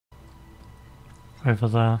over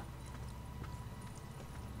there.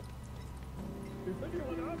 Is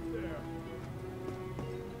anyone out there?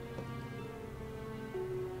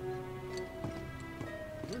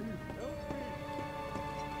 Please help me.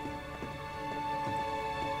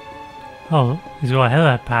 Oh, he's got a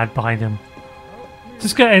helipad behind him. Is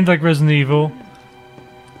this gonna end like Resident Evil?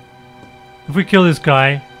 If we kill this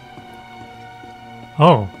guy...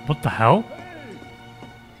 Oh, what the hell?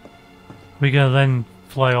 We gonna then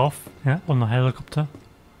fly off, yeah, on the helicopter?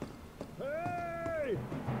 Hey!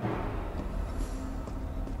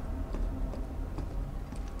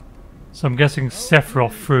 So I'm guessing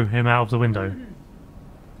Sephiroth threw him out of the window.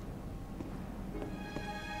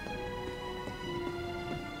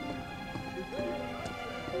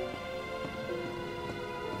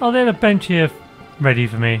 Oh, they had a bench here ready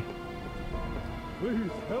for me.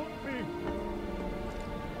 Please help me.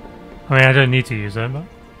 I mean, I don't need to use it, but...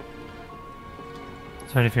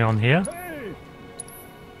 Is there anything on here? Hey!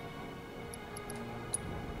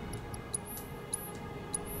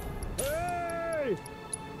 Hey!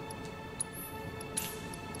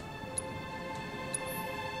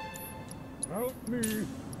 Help me,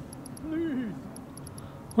 please.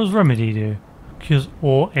 What does Remedy do? Cures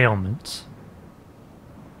all ailments.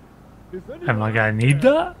 Is anyone Am I gonna out need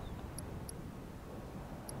there? that?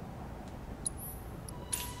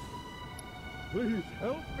 Please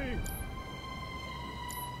help me.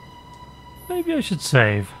 Maybe I should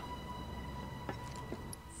save.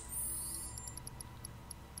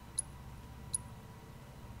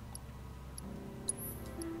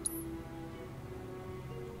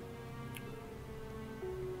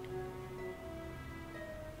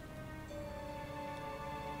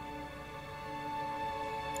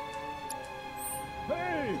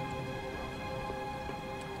 Hey!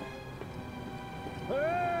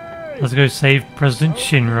 Hey! Let's go save President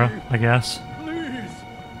Shinra, I guess. Please!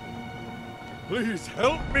 Please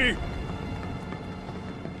help me!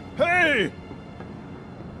 Hey!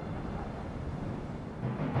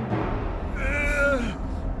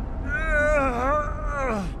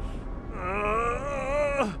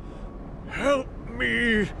 Help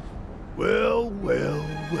me! Well, well,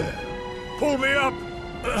 well. Pull me up!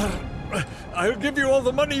 I'll give you all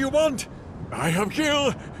the money you want! I have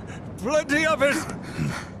killed plenty of it!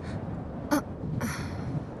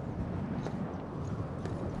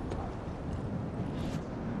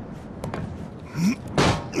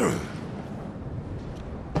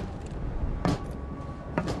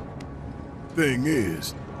 Thing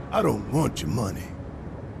is, I don't want your money.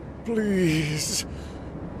 Please.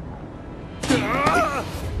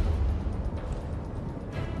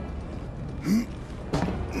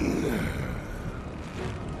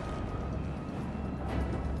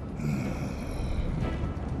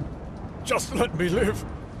 Just let me live.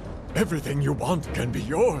 Everything you want can be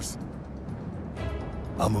yours.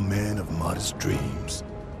 I'm a man of modest dreams.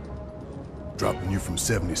 Dropping you from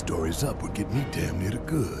 70 stories up would get me damn near to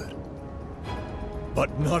good.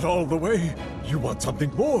 But not all the way. You want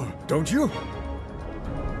something more, don't you?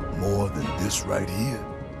 More than this right here?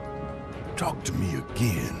 Talk to me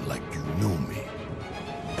again like you know me.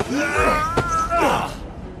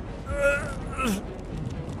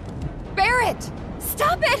 Barrett!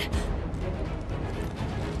 Stop it!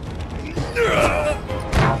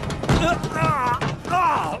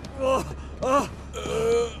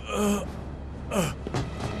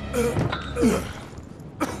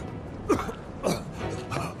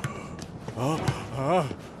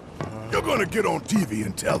 You're gonna get on TV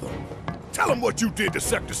and tell them. Tell them what you did to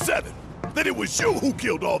Sector 7. That it was you who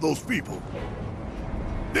killed all those people.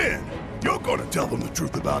 Then, you're gonna tell them the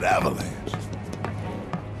truth about Avalanche.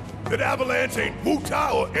 That Avalanche ain't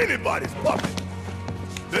Mutai or anybody's puppet.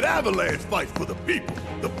 That Avalanche fights for the people,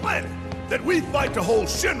 the planet. That we fight to hold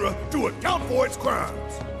Shinra to account for its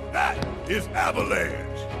crimes. That is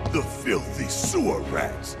Avalanche. The filthy sewer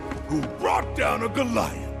rats who brought down a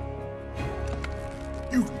Goliath.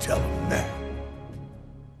 You tell them that.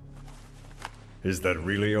 Is that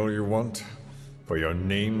really all you want? For your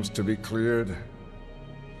names to be cleared?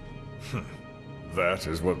 That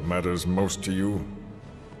is what matters most to you?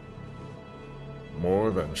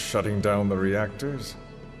 More than shutting down the reactors?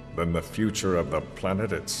 Than the future of the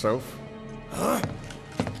planet itself? Huh?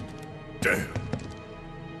 Damn.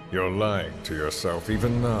 You're lying to yourself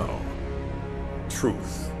even now.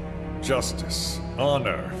 Truth, justice,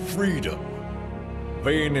 honor, freedom.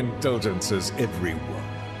 Vain indulgences everyone.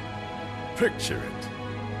 Picture it.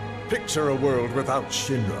 Picture a world without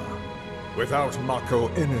Shinra. Without Mako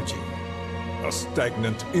energy. A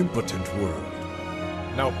stagnant, impotent world.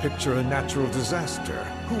 Now picture a natural disaster.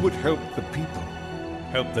 Who would help the people?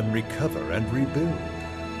 Help them recover and rebuild?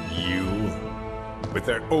 You? With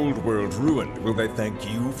their old world ruined, will they thank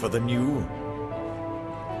you for the new?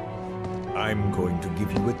 I'm going to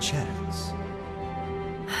give you a chance.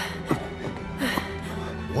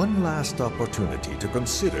 One last opportunity to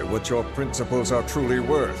consider what your principles are truly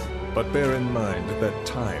worth. But bear in mind that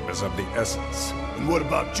time is of the essence. And what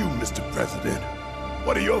about you, Mr. President?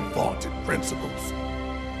 What are your vaunted principles?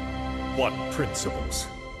 What principles?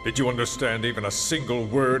 Did you understand even a single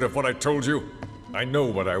word of what I told you? I know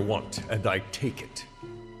what I want, and I take it.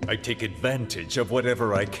 I take advantage of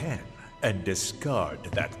whatever I can, and discard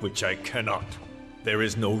that which I cannot. There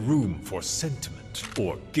is no room for sentiment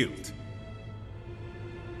or guilt.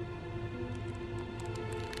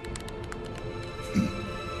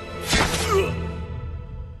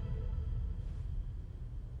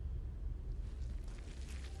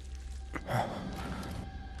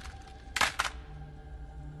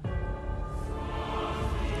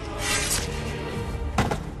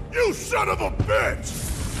 You son of a bitch!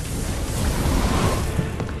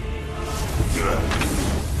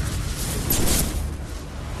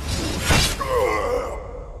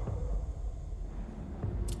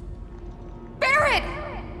 Barret!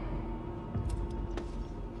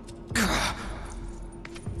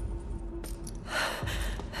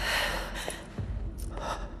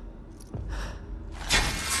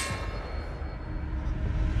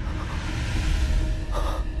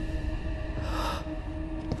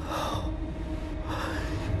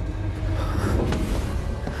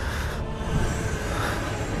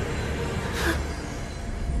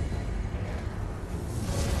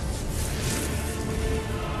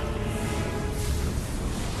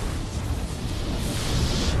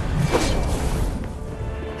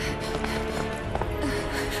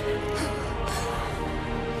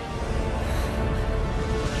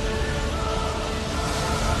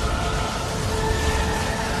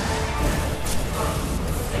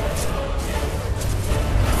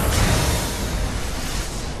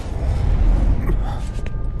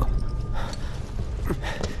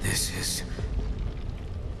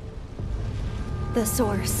 The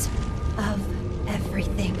source of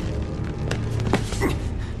everything.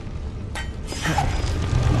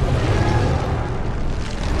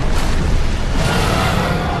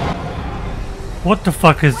 What the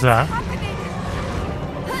fuck is that?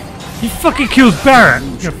 You fucking killed Barret!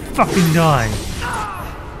 You're fucking dying.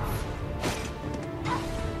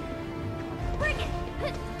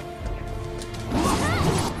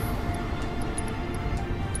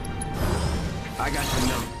 I got the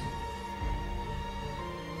number.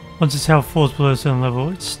 Once its health falls below a certain level,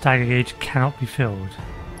 its stagger gauge cannot be filled.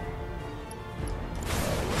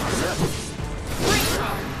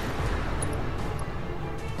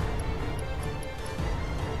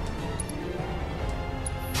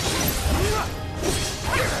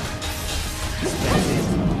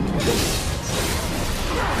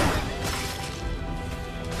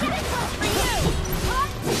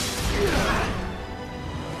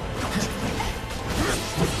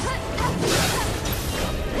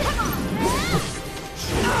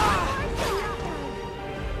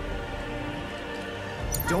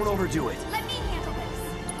 Don't overdo it. Let me handle this.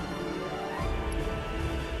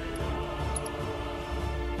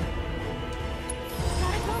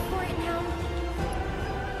 Gotta go for it now.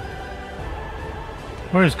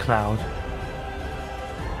 Where is Cloud?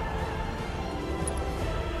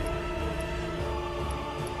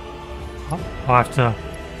 I'll have to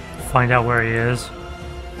find out where he is.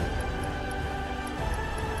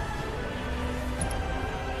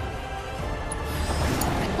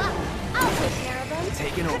 I'll take care of them.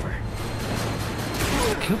 Taking over.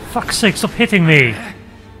 For fuck's sake, stop hitting me!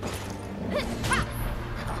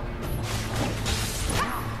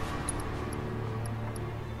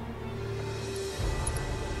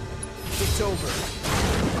 It's over.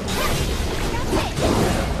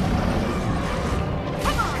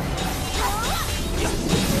 Come on.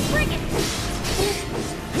 Bring it.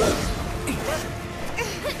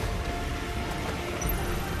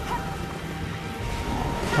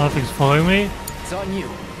 Nothing's following me? It's on you.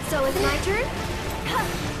 So it's my turn?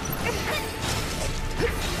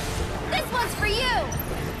 This one's for you.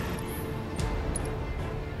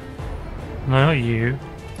 No, not you.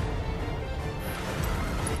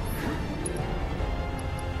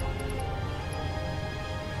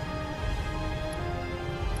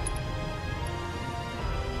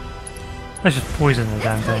 Let's just poison the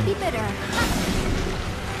damn This might be thing. bitter.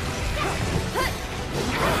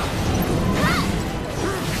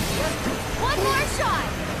 One more shot.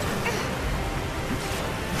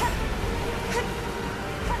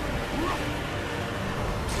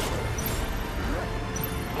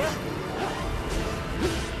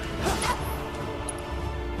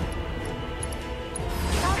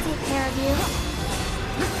 care of you.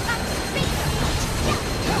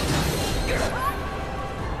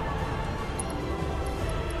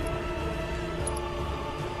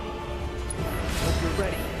 Hope you're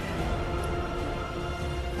ready.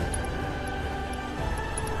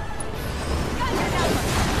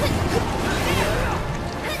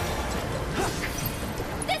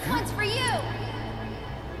 This one's for you.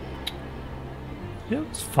 Yeah,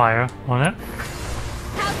 let's fire on it.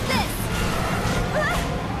 How's this?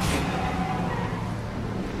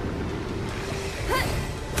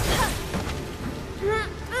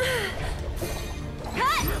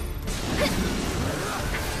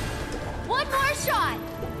 One more shot.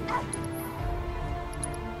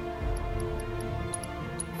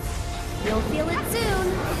 You'll feel it soon.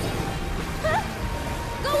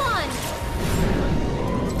 Go on.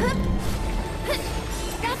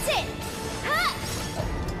 That's it.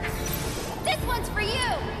 This one's for you.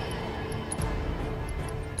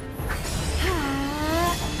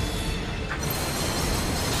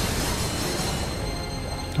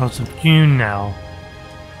 Oh, it's immune now.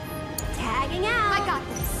 Tagging out. I got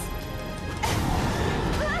this.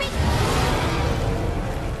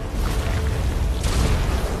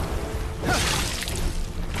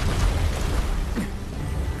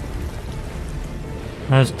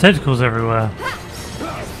 There's tentacles everywhere.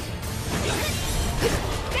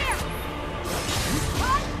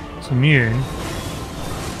 It's immune.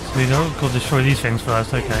 So we don't go destroy these things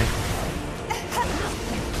first, okay.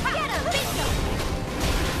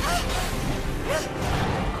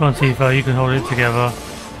 Come on, Tifa, you can hold it together.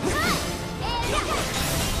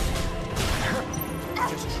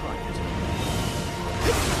 Just try it.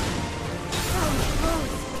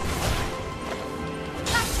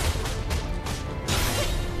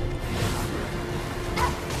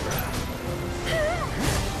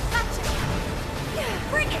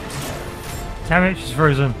 Bring it. Damn it, she's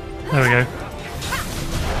frozen. There we go.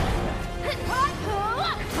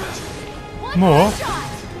 One More? shot.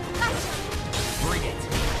 Bring it.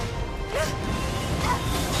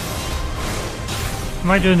 Am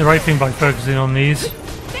I doing the right thing by focusing on these?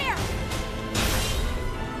 There.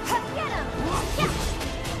 Get him.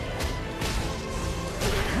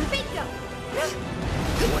 Bingo.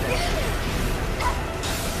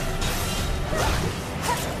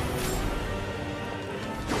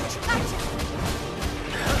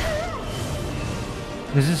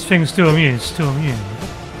 Is this thing still immune? It's still immune.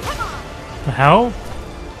 The hell?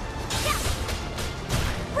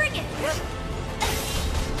 Bring it.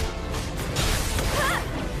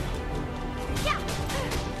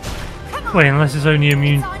 Come on. Wait, unless it's only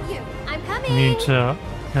immune It's on you. I'm coming. immune to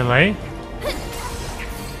LA?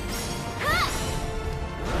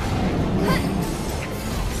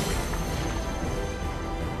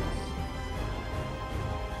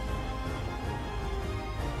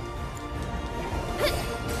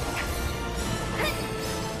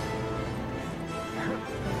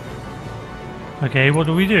 Okay, what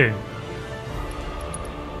do we do?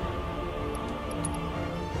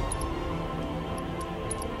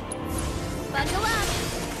 Bundle up.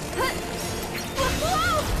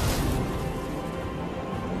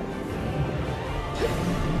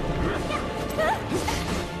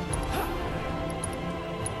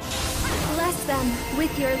 Bless them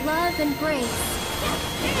with your love and grace.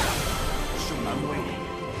 I'm waiting.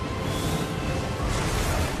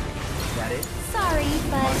 That it? Sorry,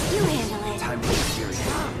 but you handle it. Time to get serious.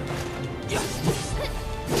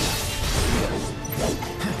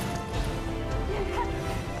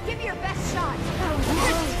 Give me your best shot.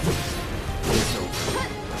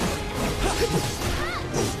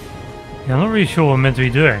 Yeah, I'm not really sure what I'm meant to be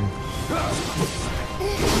doing.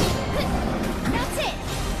 That's it.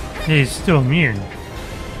 Yeah, he's still immune.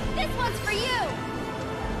 This one's for you.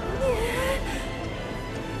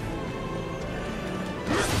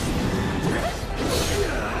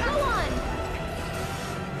 Go on.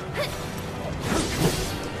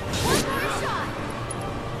 One more shot.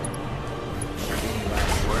 Any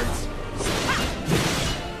last words?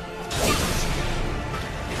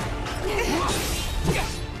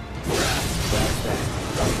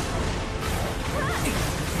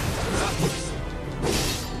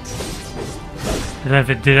 I don't know if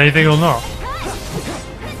it did anything or not. Here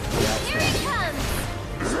it comes.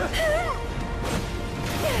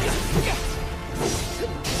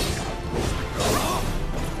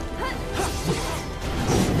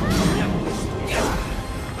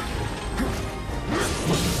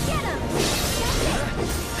 Get him.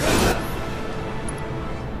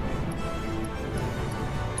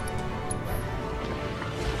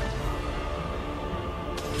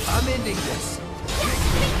 I'm ending this.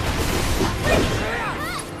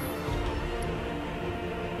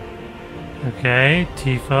 Okay,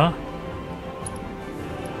 Tifa.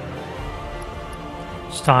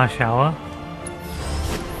 Star Shower.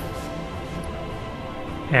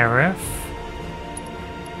 Heir.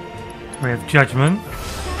 We have Judgment.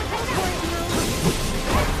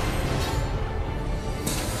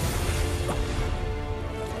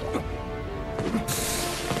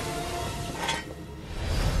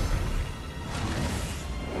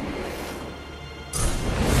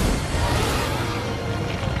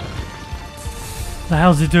 The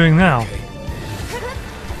hell's he doing now?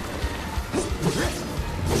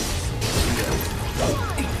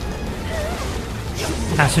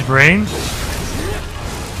 Acid rain.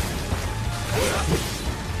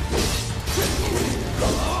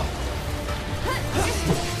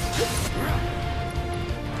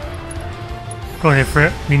 Go on,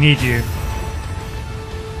 Ifrit. We need you.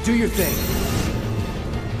 Do your thing.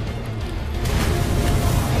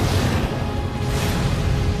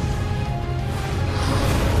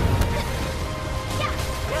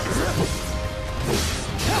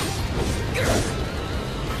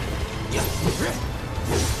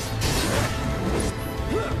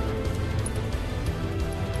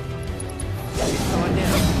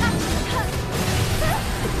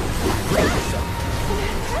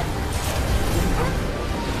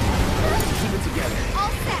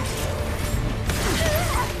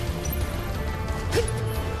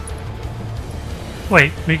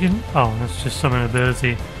 Wait, we can... Oh, that's just summon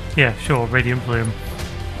ability. Yeah, sure, Radiant Plume.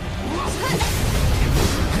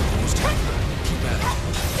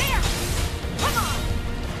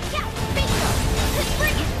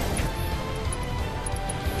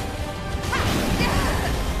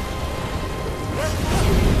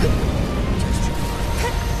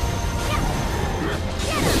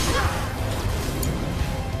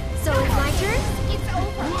 So it's my turn? It's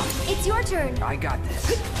over. It's your turn. I got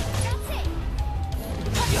this.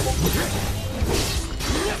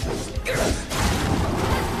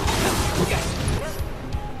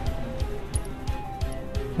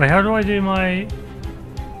 Wait, how do I do my...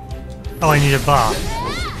 Oh, I need a bar.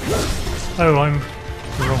 Oh, I'm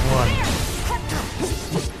the wrong one.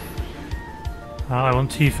 I want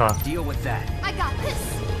Tifa. Deal with that. I got this.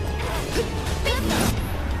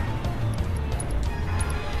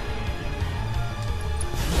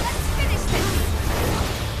 Let's finish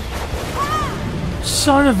this.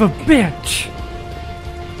 Son of a bitch!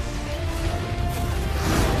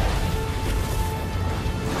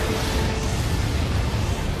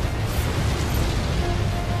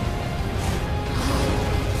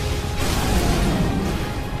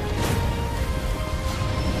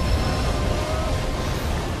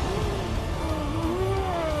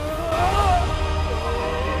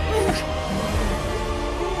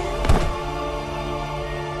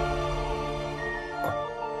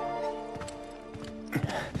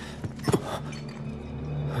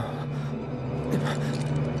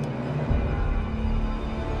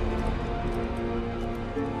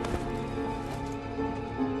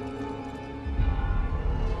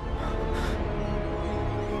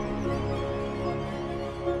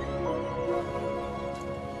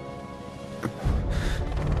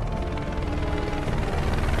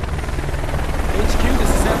 HQ, this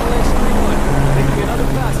is Avalanche 3-1. Making another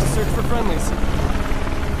pass to search for friendlies.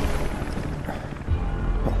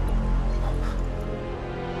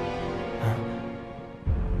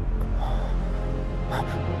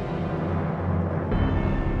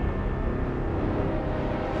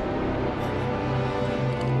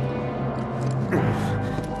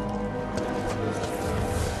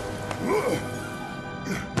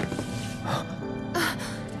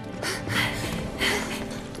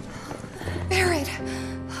 Barrett,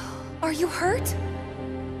 are you hurt?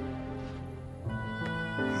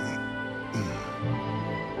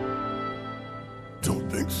 Don't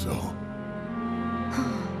think so.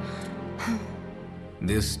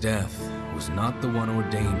 This death was not the one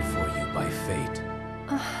ordained for you by fate.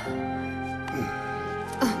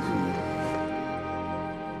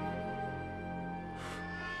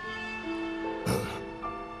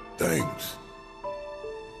 Thanks.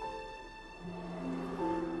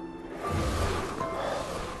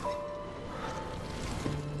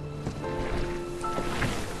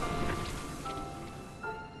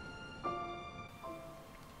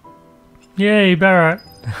 Yay, Barrett!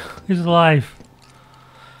 He's alive.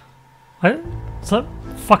 So that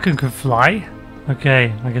fucking could fly?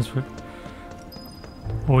 Okay, I guess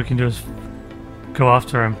all we can do is go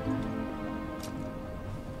after him.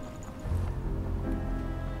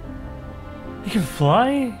 He can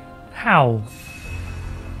fly? How?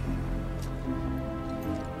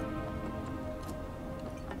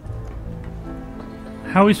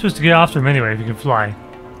 How are we supposed to get after him anyway if he can fly?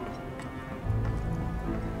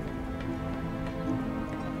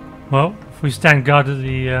 Well, if we stand guard at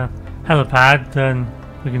the helipad, then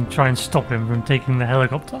we can try and stop him from taking the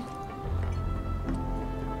helicopter.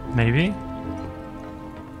 Maybe.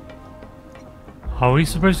 Are we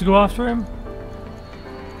supposed to go after him?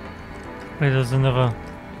 Wait, there's another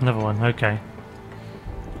one. Okay.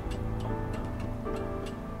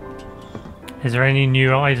 Is there any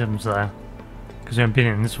new items there? Because we haven't been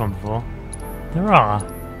in this one before. There are.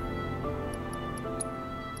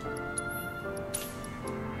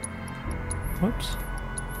 Whoops.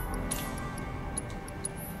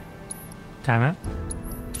 Damn it.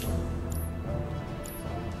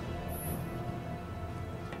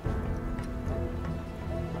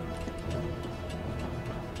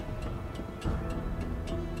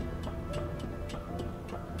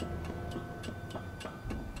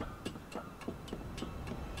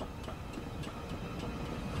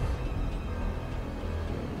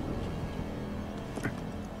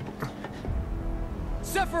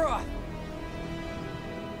 Sephiroth!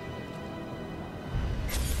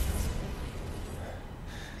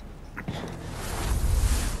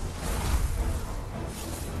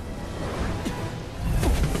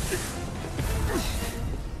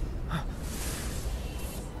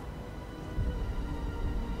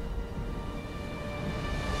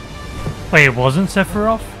 Wait, it wasn't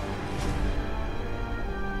Sephiroth?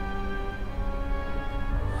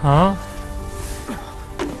 Huh?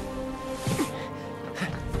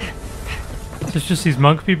 It's just these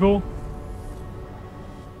monk people?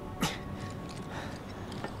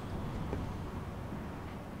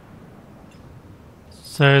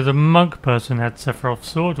 So the monk person had Sephiroth's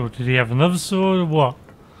sword, or did he have another sword, or what?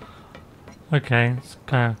 Okay, it's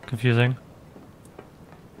kind of confusing.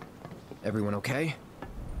 Everyone okay?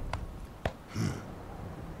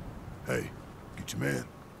 Hey, get your man.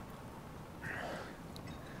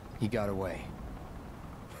 He got away.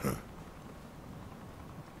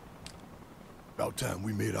 About time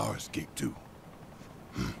we made our escape too.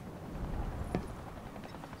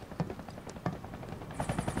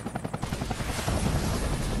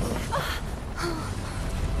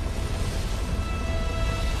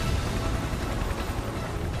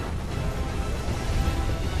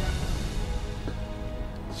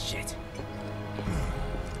 Shit.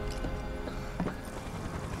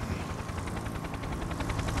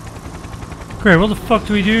 Great, what the fuck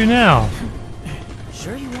do we do now?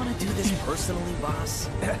 Sure you want to do this personally, boss?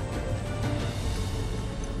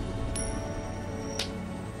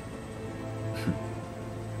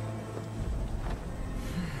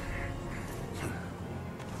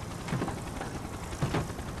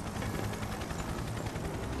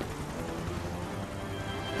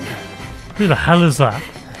 Who the hell is that?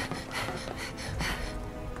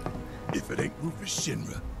 If it ain't Rufus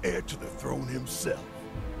Shinra, heir to the throne himself.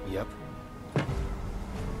 Yep.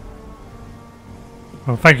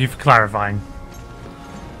 Well, thank you for clarifying.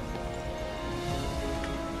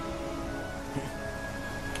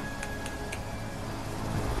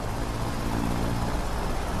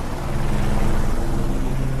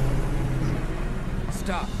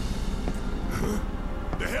 Stop.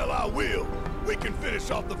 The hell I will. We can finish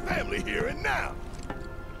off the family here and now.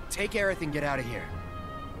 Take Aerith and get out of here.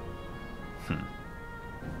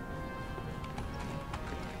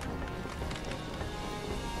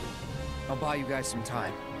 I'll buy you guys some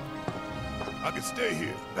time. I can stay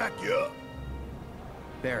here, back you up.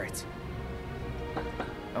 Barrett.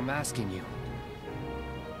 I'm asking you.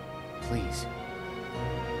 Please.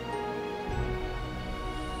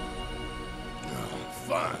 Oh,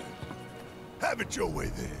 fine. Have it your way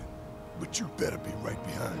then. But you better be right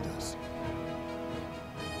behind us.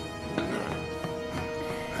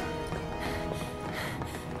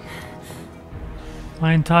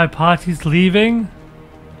 My entire party's leaving?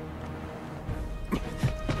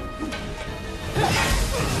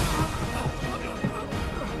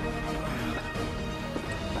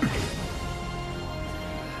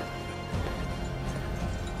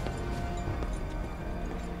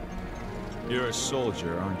 You're a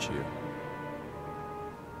soldier, aren't you?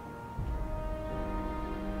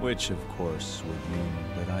 Which, of course, would mean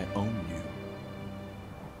that I own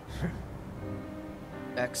you.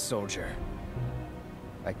 Ex-soldier.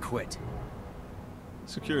 I quit.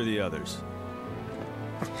 Secure the others.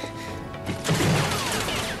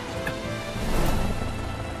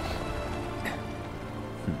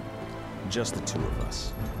 Just the two of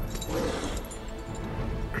us.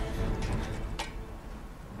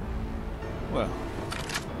 Well,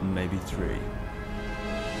 maybe three.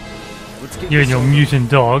 Let's get You and this your over. mutant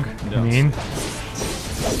dog, I No. mean.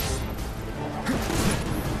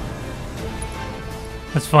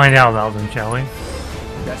 Let's find out about them, shall we?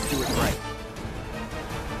 Let's do it right.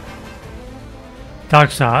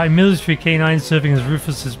 Darkstar, a military canine serving as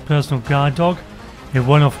Rufus's personal guard dog, a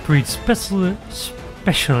one-off breed specially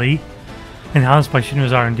enhanced by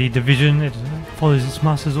Shinra's R&D division. It follows its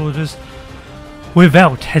master's orders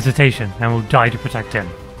without hesitation and will die to protect him.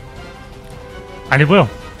 And it will.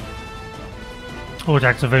 All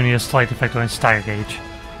attacks have only a slight effect on its stagger gauge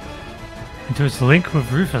until its link with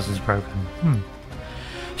Rufus is broken.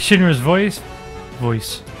 Shinra's vice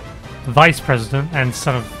president and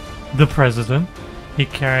son of the president. He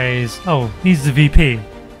carries... oh, he's the VP.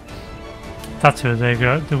 That's who they're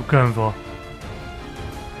going for.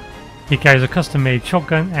 He carries a custom-made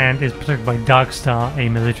shotgun and is protected by Darkstar, a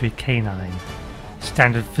military canine.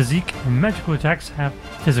 Standard physique and magical attacks have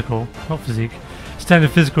physical, not physique.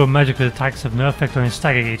 Standard physical and magical attacks have no effect on his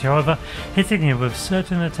stagger gauge. However, hitting him with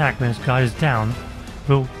certain attack when his guard is down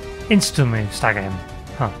will instantly stagger him.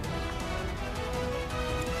 Huh.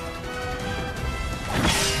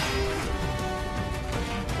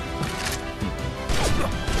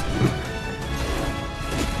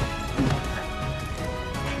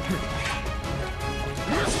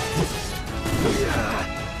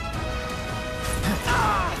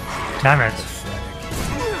 Damn it.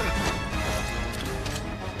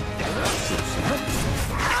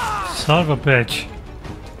 Son of a bitch.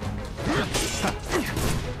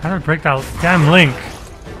 How do I break that damn link?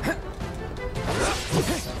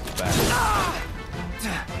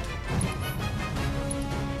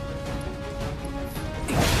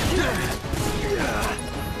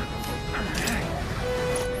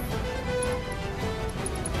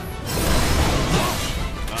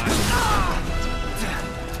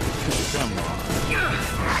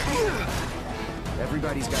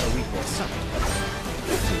 Everybody's got a weakness.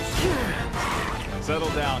 Settle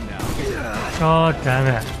down now. God damn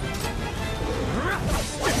it.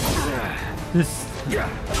 This...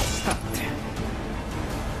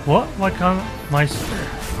 what? Why can't my...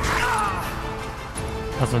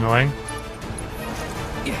 that's annoying.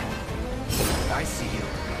 I see you.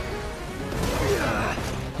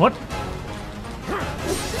 What?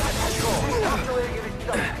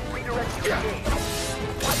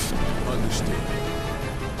 Understand.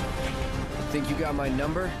 Think you got my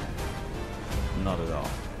number? Not at all.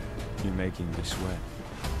 You're making me sweat.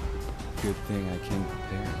 Good thing I came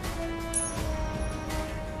prepared.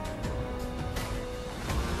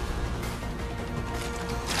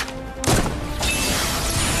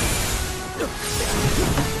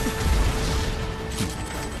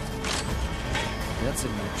 That's a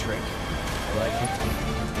new trick. I like it.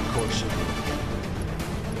 Of course you do.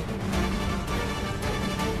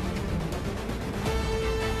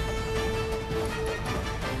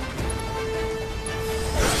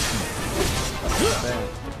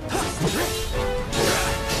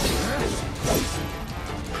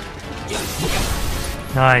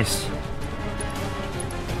 Nice.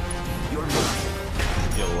 You'll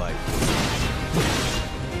like it.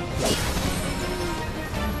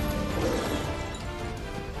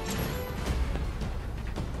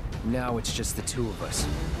 Now it's just the two of us.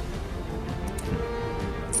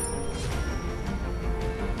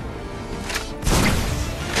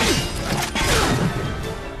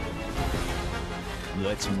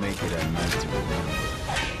 Let's make it a night to remember.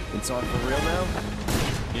 It's on for real now?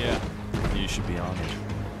 Yeah, you should be on it.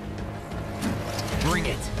 Bring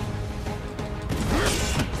it!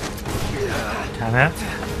 Damn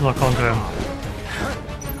it. Lock onto him.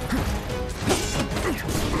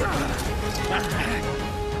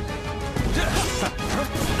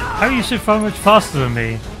 How are you so far much faster than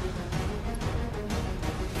me?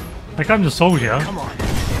 Like I'm the soldier. Come on.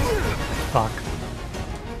 Fuck.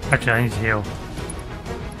 Actually, I need to heal.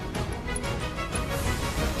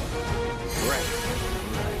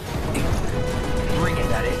 Bring it,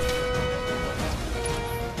 that it.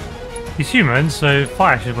 He's human, so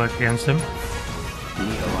fire should work against him. You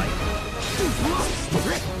need a light.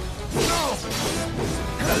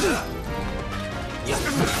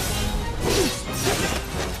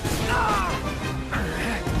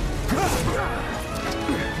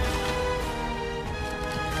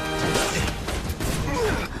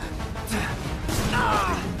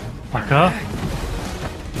 Fucker.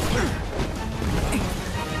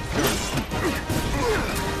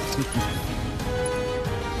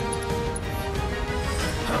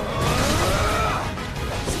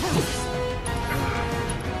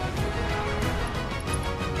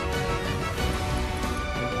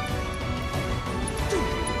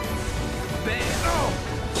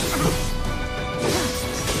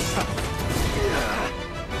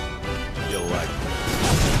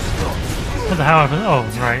 What the hell happened? Oh,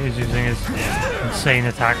 right, he's using his insane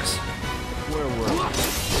attacks. Where were we?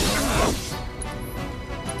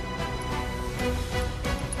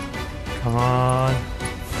 Come on.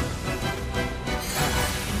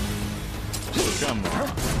 Come on.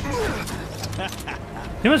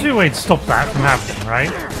 There must be a way to stop that from happening,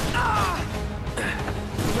 right?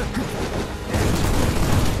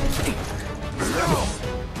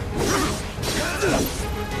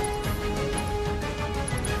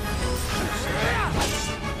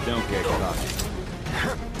 Don't get cocky.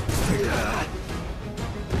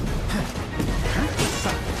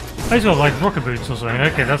 He's got like rocket boots or something.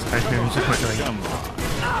 Okay, that's nice moving so quickly. Come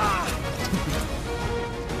on.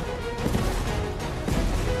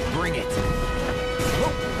 Bring it.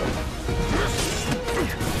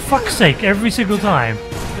 Fuck's sake, every single time.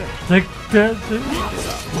 Like the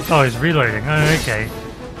oh, he's reloading. Oh, okay.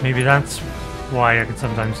 Maybe that's why I can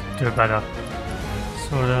sometimes do it better.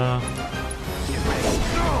 Sorta.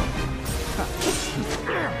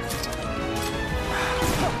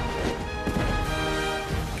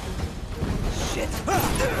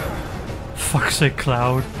 Fuck's sake,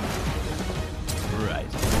 Cloud. Right.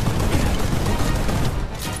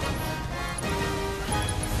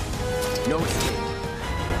 No escape.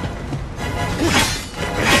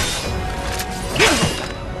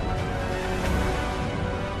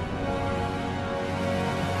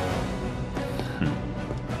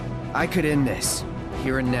 I could end this,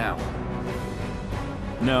 here and now.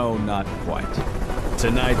 No, not quite.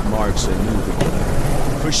 Tonight marks a new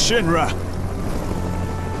beginning. For Shinra!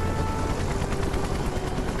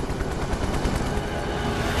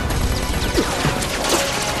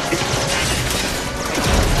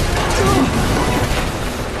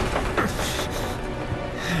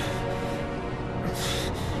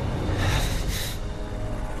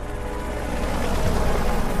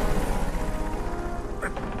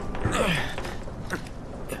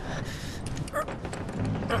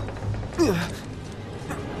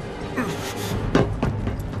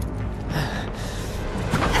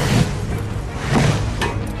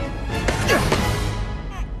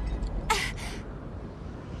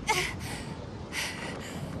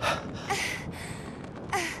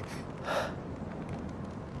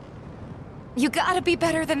 You gotta be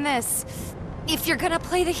better than this. If you're gonna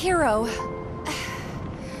play the hero.